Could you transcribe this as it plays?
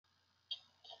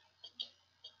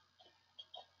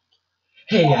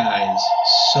Hey guys,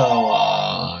 so,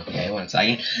 okay, 1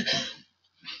 second.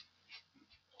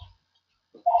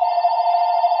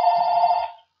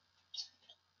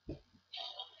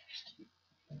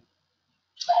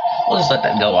 We'll just let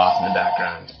that go off in the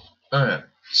background. Alright,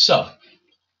 so,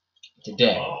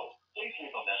 today. Please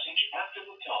leave a message after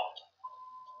the tone.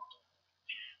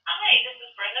 Hi, this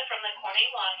is Brenda from the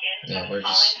Corning Lock-In. Yeah, I'm we're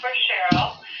calling just. for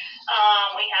Cheryl.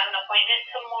 We have an appointment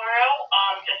tomorrow.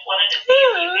 Just wanted to see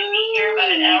if you could be here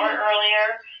about an hour earlier.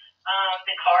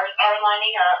 The cars are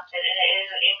lining up. It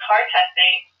is in car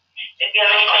testing. If you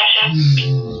have any questions.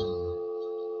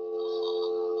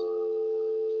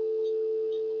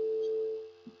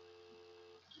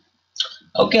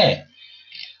 Okay,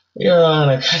 we are on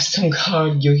a custom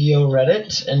card Yu-Gi-Oh!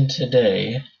 Reddit, and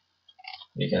today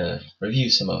we're gonna review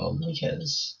some of them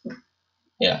because,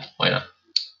 yeah, why not?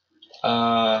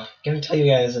 Gonna tell you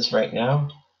guys this right now.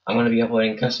 I'm gonna be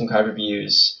uploading custom card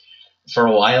reviews for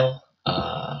a while.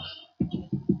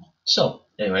 So,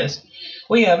 anyways,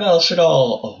 we have El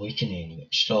Shaddoll Awakening.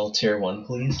 Shaddoll tier 1,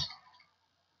 please.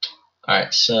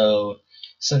 Alright, so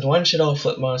send one Shaddoll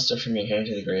flip monster from your hand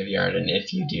to the graveyard, and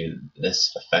if you do,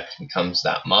 this effect becomes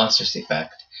that monster's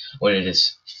effect when it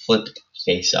is flipped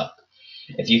face up.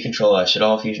 If you control a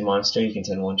Shaddoll fusion monster, you can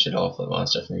send one Shaddoll flip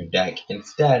monster from your deck.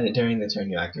 Instead, during the turn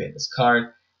you activate this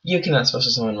card, you cannot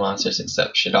special summon monsters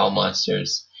except Shaddoll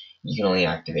monsters. You can only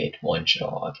activate one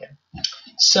Shaddoll. Okay.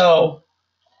 So,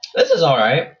 this is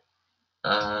alright.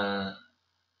 I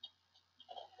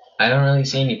don't really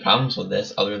see any problems with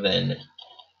this other than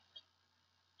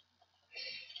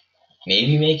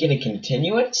maybe make it a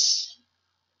continuance?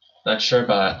 Not sure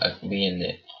about being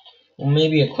it. Well,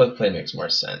 maybe a quick play makes more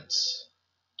sense.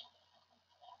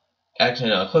 Actually,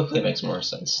 no, a quick play makes more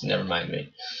sense. Never mind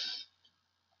me.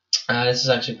 This is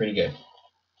actually pretty good.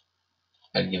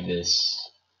 I'd give this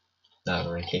not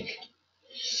a ranking.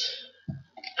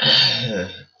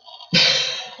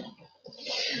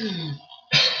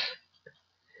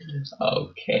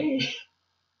 Okay.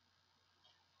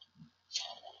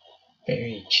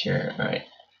 Very sure. Alright.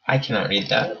 I cannot read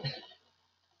that.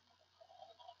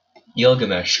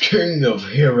 Gilgamesh, King of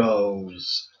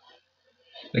Heroes.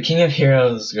 The King of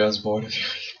Heroes grows bored of you.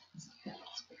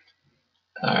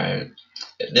 Alright.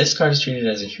 This card is treated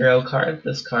as a hero card.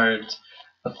 This card's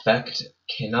effect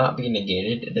cannot be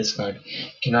negated. This card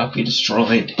cannot be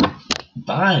destroyed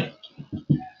by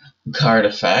card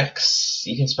effects.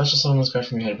 You can special summon this card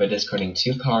from your hand by discarding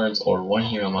 2 cards or 1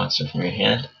 hero monster from your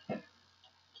hand.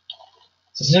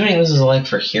 So assuming this is like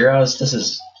for heroes, this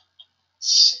is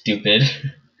stupid.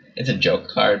 It's a joke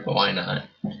card, but why not?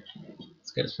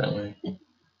 It's good as friendly.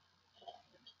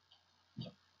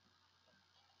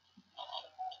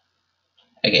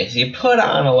 Okay, so you put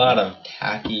on a lot of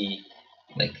tacky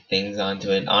things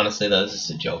onto it. Honestly though, this is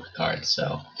a joke card,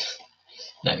 so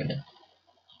not gonna.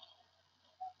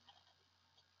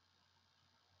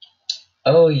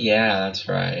 Oh yeah, that's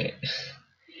right.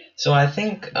 So I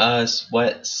think because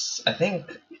I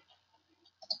think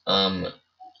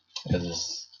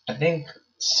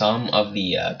some of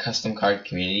the custom card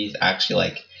communities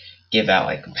actually give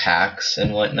out packs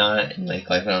and whatnot and like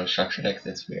on structure decks.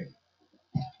 It's weird.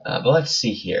 But let's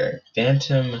see here.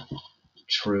 Phantom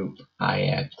Troop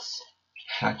IX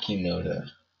Hakinoda.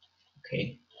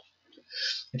 Okay.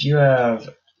 If you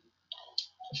have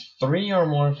 3 or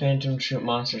more Phantom Troop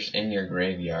monsters in your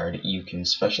graveyard, you can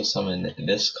special summon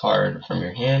this card from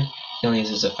your hand. You only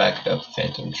use this effect of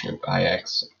Phantom Troop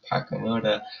IX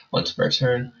Hakinoda once per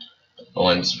turn.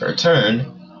 Once per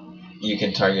turn, you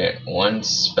can target 1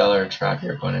 spell or trap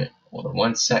your opponent, or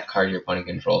 1 set card your opponent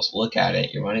controls. Look at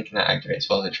it. Your opponent cannot activate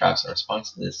spells or traps in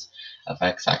response to this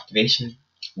effect's activation.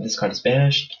 If this card is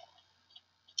banished,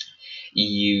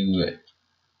 you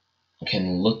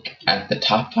can look at the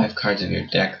top 5 cards of your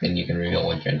deck, then you can reveal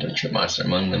 1 Phantom Troop monster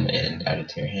among them and add it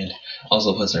to your hand.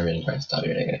 Also, puts the remaining cards top of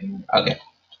your deck. Okay.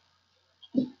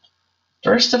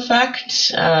 First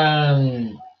effect,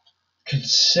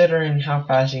 considering how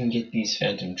fast you can get these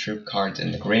Phantom Troop cards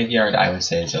in the graveyard, I would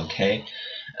say it's okay.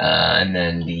 And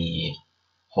then the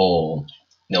whole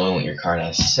knowing what your card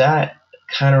has set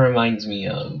kind of reminds me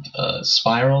of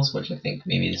Spirals, which I think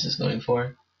maybe this is going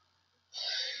for.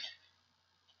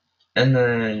 And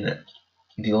then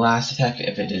the last attack,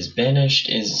 if it is banished,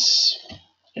 it's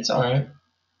alright.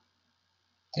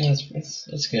 Yeah,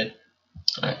 it's good.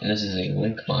 Alright, and this is a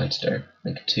Link monster.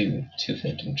 Link 2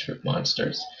 Phantom Troop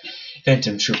monsters.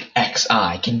 Phantom Troop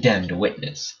XI, Condemned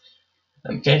Witness.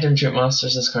 Phantom Troop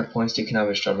monsters this card points to cannot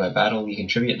be destroyed by battle. You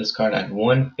contribute this card, add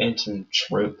 1 Phantom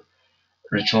Troop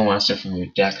ritual monster from your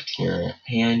deck to your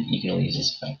hand. You can only use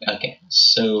this effect. Okay,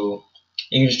 so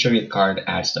you can distribute the card,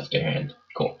 add stuff to your hand.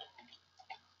 Cool.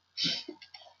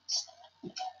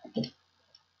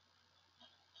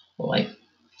 Life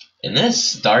in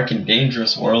this dark and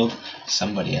dangerous world,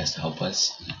 somebody has to help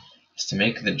us. It's to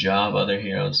make the job other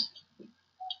heroes.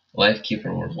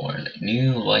 Lifekeeper were born.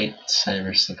 New light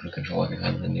cyber cycle controller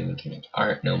behind the new mechanic.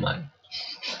 Art, no mine.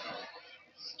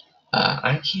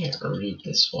 I can't read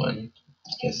this one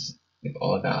because we've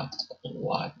all got a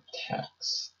lot of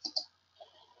text.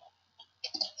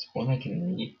 It's one I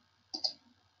can read.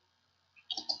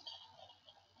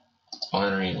 I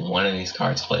want to read one of these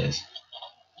cards, please.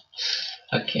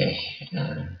 Okay.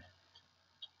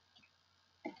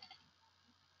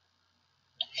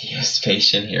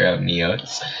 Geospatian Hero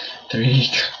Neos. 3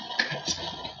 cards.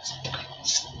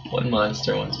 One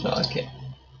monster, one spell. Okay.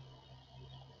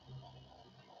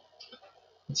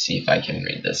 Let's see if I can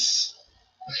read this.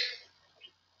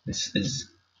 This is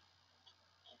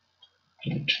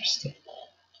interesting.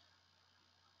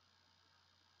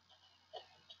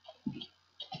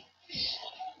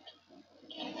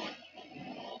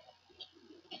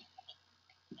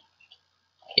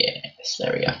 Yes,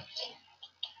 there we go.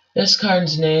 This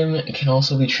card's name can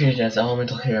also be treated as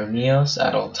Elemental Hero Neos.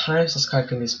 At all times, this card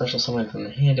can be special summoned from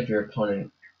the hand of your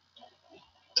opponent.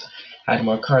 Add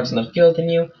more cards in the field than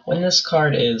you. When this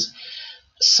card is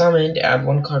summoned, add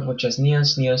one card which has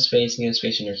Neos, Neospace,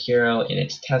 and your hero in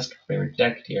its test favorite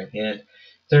deck to your hand.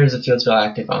 If there is a field spell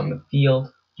active on the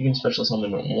field, you can special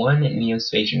summon one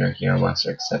Neospatian or hero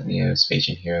monster except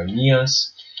Neospatian Hero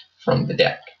Neos from the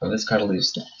deck. When this card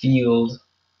leaves the field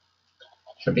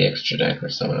for the extra deck or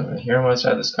summon a hero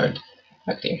monster, add this card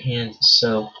back to your hand.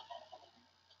 So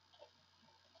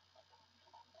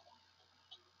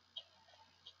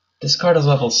this card is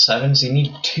level 7, so you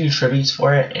need 2 tributes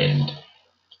for it, and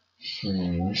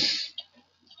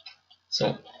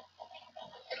so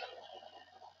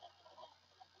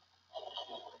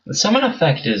the summon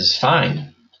effect is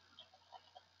fine.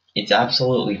 It's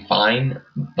absolutely fine,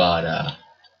 but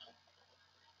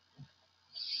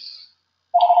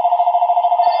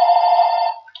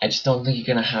I just don't think you're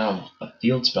gonna have a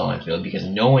field spell on field because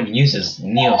no one uses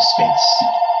Neospace.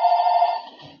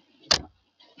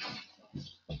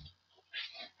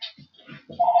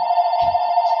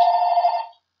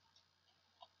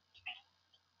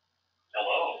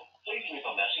 Hello, please leave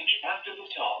a message after the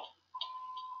tone.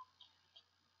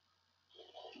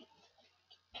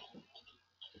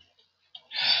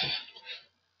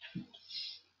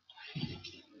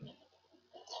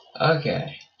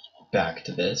 Okay, back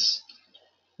to this.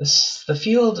 The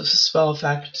field spell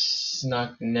effect is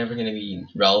never going to be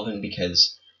relevant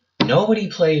because nobody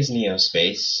plays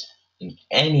Neospace in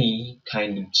any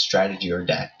kind of strategy or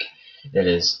deck that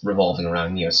is revolving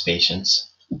around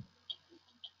Neospatians.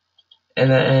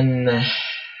 And then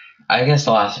I guess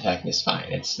the last effect is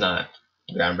fine. It's not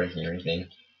groundbreaking or anything.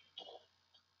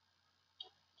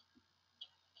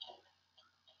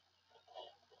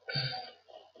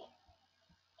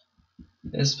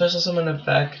 The special summon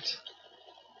effect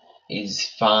is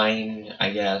fine,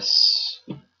 I guess.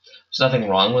 There's nothing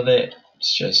wrong with it.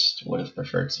 It's just would have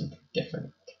preferred something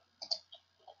different.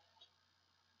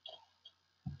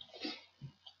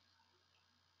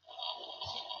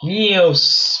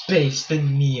 Neospace, the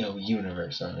Neo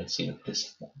Universe. Alright, let's see what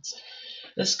this means.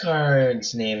 This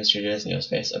card's name is treated as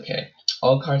Neospace. Okay.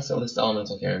 All cards that list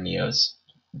elemental hero Neos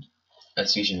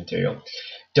as fusion material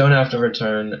don't have to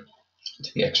return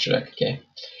to the extra deck. Okay.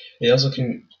 They also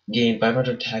can gain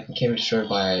 500 attack and can be destroyed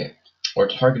by or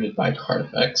targeted by card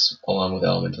effects, along with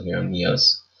elemental hero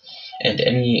Neos, and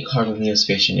any card with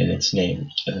Neospatian in its name.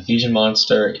 If a fusion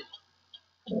monster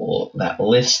that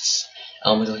lists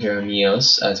Elemental Hero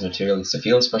Neos as material leaves the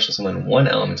field, special summon one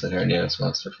Elemental Hero Neos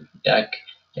monster from the deck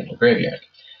and the graveyard.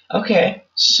 Okay,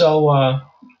 so I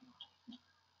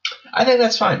think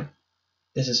that's fine.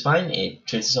 This is fine. It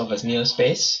treats itself as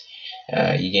Neospace.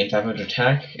 You gain 500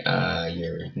 attack.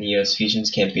 Your Neos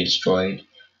fusions can't be destroyed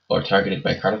or targeted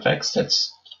by card effects.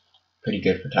 That's pretty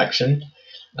good protection.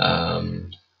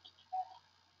 And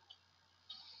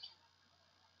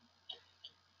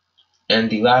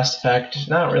the last effect,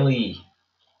 not really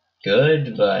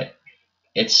good, but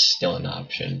it's still an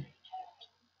option.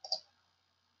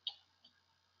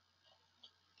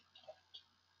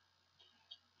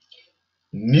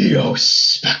 Neo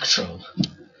Spectrum.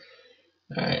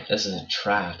 Alright, this is a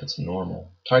trap. It's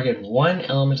normal. Target one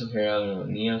Elemental Hero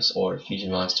Neos or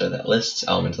Fusion Monster that lists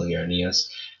Elemental Hero Neos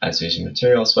as fusion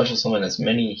material. Special summon as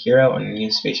many Hero and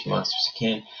Neospatian monsters as you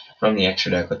can from the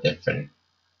extra deck with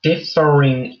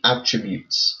differing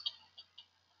attributes.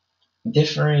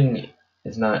 Differing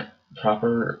is not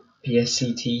proper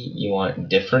PSCT. You want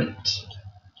different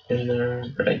in there,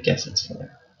 but I guess it's fine.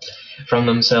 from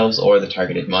themselves or the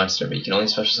targeted monster, but you can only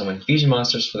special summon fusion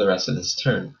monsters for the rest of this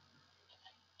turn.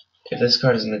 If this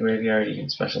card is in the graveyard, you can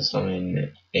special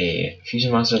summon a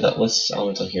fusion monster that lists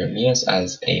Elemental Hero Neos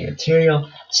as a material.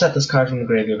 Set this card from the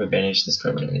graveyard, but banish this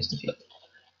card when it enters the field.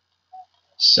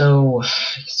 So,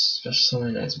 special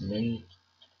summon as many.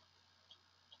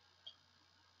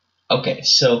 Okay,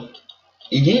 so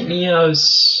you get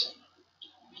Neos.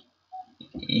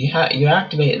 You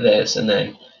activate this, and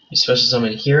then you special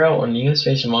summon hero or Neos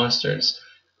facial monsters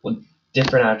with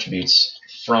different attributes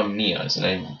from Neos, and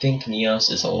I think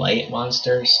Neos is a light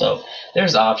monster, so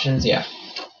there's options. Yeah.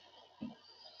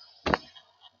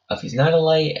 If he's not a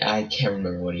light, I can't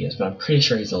remember what he is, but I'm pretty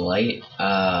sure he's a light.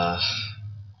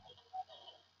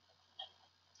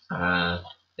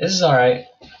 This is alright.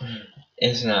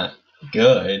 It's not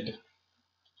good.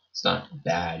 It's not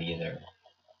bad either.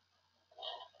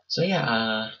 So yeah,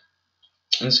 I'm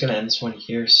just gonna end this one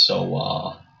here.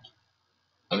 So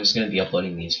I'm just gonna be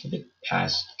uploading these for the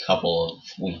past couple of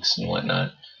weeks and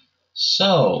whatnot.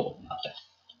 So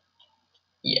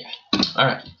yeah, all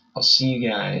right. I'll see you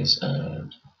guys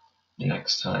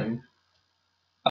next time.